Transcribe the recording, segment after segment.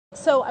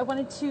So I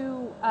wanted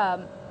to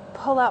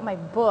pull out my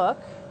book,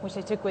 which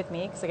I took with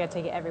me because I got to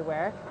take it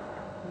everywhere,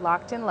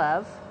 Locked in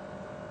Love.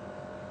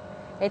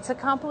 It's a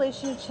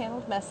compilation of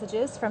channeled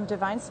messages from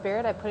Divine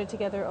Spirit. I put it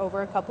together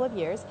over a couple of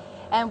years.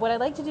 And what I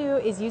like to do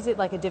is use it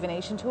like a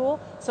divination tool.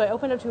 So I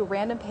open up to a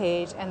random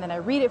page and then I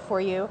read it for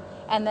you.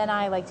 And then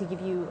I like to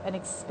give you an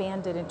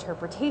expanded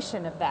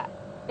interpretation of that.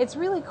 It's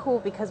really cool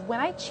because when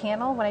I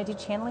do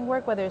channeling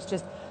work, whether it's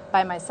just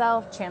by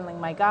myself,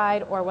 channeling my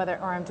guide, or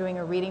I'm doing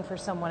a reading for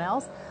someone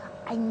else,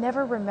 I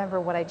never remember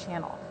what I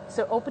channel.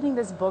 So opening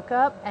this book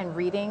up and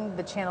reading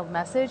the channeled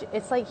message,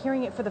 it's like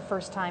hearing it for the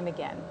first time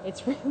again.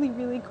 It's really,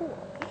 really cool.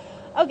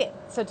 Okay,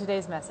 so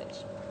today's message.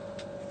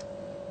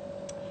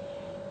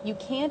 You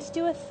can't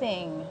do a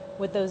thing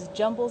with those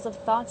jumbles of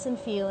thoughts and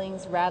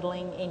feelings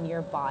rattling in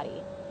your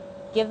body.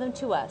 Give them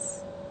to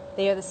us.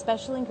 They are the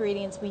special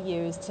ingredients we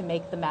use to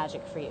make the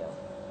magic for you.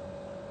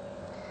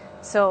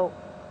 So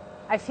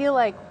I feel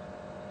like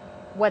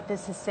what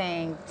this is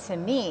saying to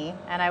me,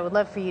 and I would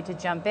love for you to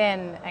jump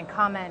in and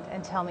comment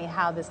and tell me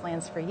how this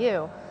lands for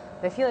you,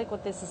 but I feel like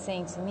what this is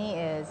saying to me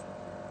is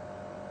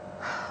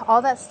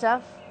all that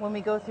stuff, when we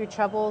go through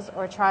troubles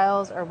or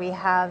trials or we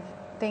have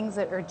things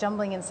that are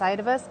jumbling inside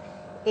of us,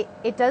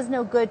 it does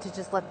no good to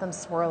just let them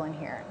swirl in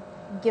here.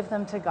 Give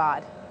them to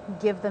God.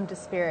 Give them to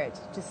Spirit.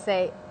 Just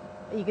say,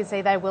 you can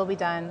say, thy will be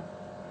done,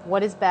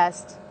 what is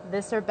best,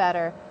 this or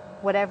better,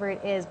 whatever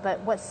it is. But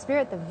what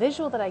Spirit, the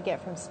visual that I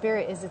get from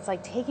Spirit is it's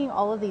like taking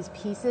all of these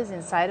pieces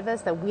inside of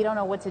us that we don't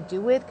know what to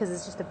do with because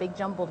it's just a big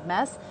jumbled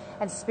mess,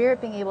 and Spirit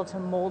being able to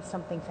mold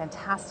something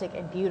fantastic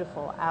and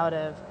beautiful out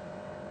of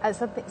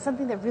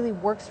something that really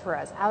works for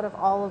us, out of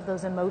all of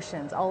those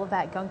emotions, all of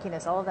that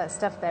gunkiness, all of that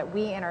stuff that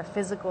we in our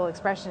physical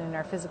expression, in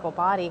our physical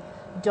body,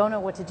 don't know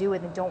what to do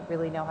with and don't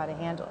really know how to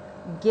handle.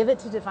 Give it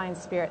to Divine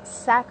Spirit,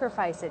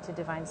 sacrifice it to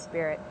Divine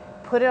Spirit,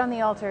 put it on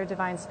the altar of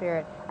Divine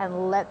Spirit,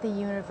 and let the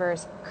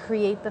universe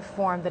create the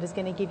form that is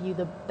going to give you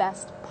the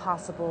best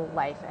possible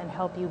life and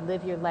help you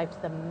live your life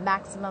to the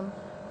maximum,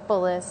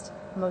 fullest,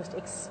 most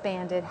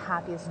expanded,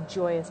 happiest,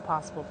 joyous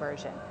possible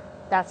version.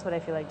 That's what I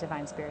feel like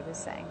Divine Spirit is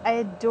saying. I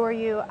adore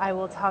you. I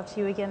will talk to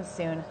you again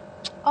soon.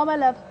 All my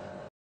love.